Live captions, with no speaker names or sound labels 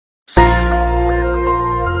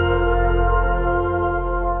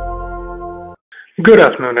Good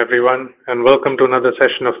afternoon, everyone, and welcome to another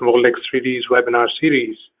session of Moldex 3D's webinar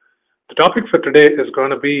series. The topic for today is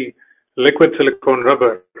going to be liquid silicone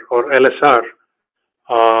rubber, or LSR,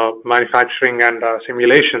 manufacturing and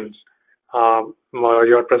simulations.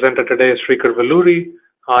 Your presenter today is Srikar Valluri.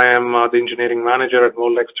 I am the engineering manager at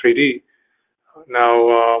Moldex 3D.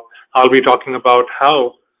 Now, I'll be talking about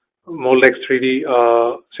how Moldex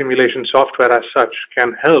 3D simulation software as such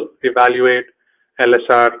can help evaluate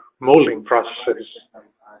LSR molding processes.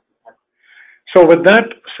 So with that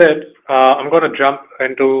said, I'm going to jump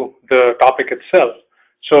into the topic itself.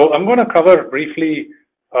 So I'm going to cover briefly,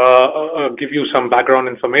 give you some background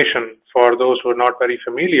information for those who are not very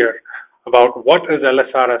familiar about what is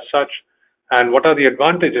LSR as such and what are the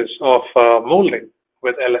advantages of molding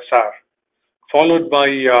with LSR, followed by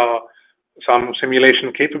some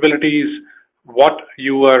simulation capabilities, what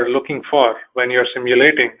you are looking for when you're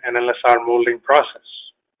simulating an LSR molding process.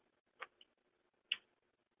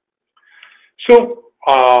 So,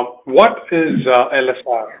 what is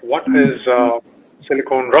LSR? What is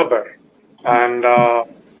silicone rubber? And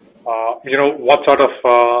what sort of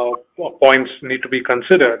points need to be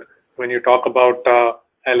considered when you talk about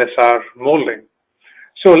LSR molding?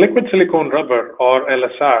 So, liquid silicone rubber, or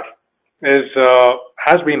LSR,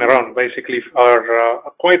 has been around basically for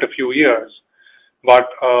quite a few years, but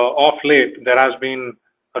of late there has been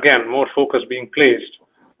again more focus being placed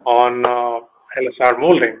on LSR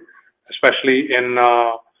molding, especially in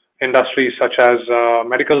industries such as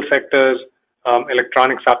medical sectors,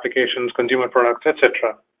 electronics applications, consumer products,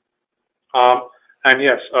 etc. And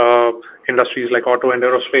yes, industries like auto and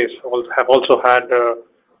aerospace have also had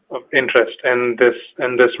interest in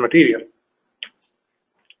this material.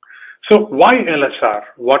 So why LSR?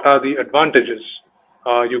 What are the advantages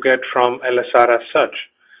you get from LSR as such?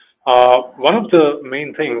 One of the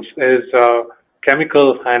main things is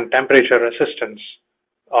chemical and temperature resistance.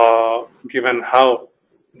 Given how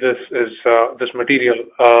this material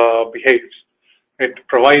behaves, it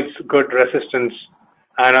provides good resistance,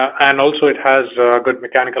 and also it has good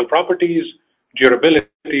mechanical properties,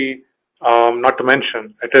 durability. Not to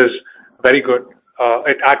mention, it is very good.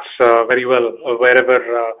 It acts very well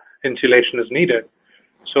wherever insulation is needed.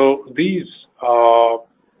 So these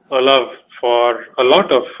allow for a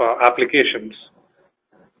lot of applications.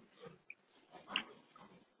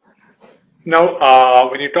 Now,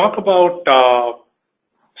 when you talk about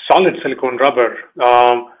solid silicone rubber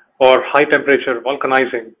or high temperature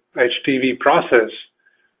vulcanizing HTV process,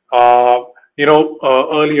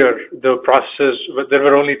 earlier the processes, there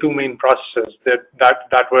were only two main processes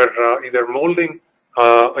that were either molding,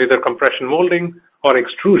 either compression molding or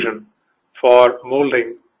extrusion for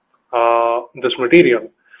molding this material.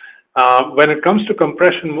 When it comes to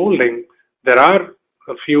compression molding, there are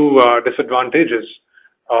a few disadvantages.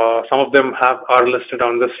 Some of them are listed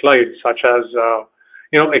on this slide, such as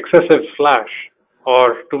excessive flash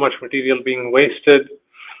or too much material being wasted,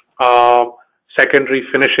 secondary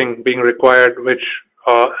finishing being required, which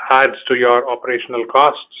adds to your operational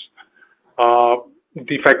costs.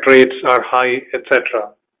 Defect rates are high,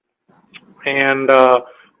 etc. And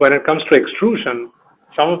when it comes to extrusion,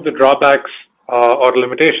 some of the drawbacks or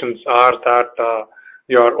limitations are that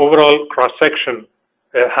your overall cross section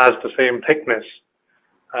has the same thickness.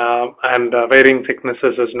 And varying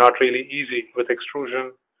thicknesses is not really easy with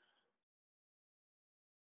extrusion.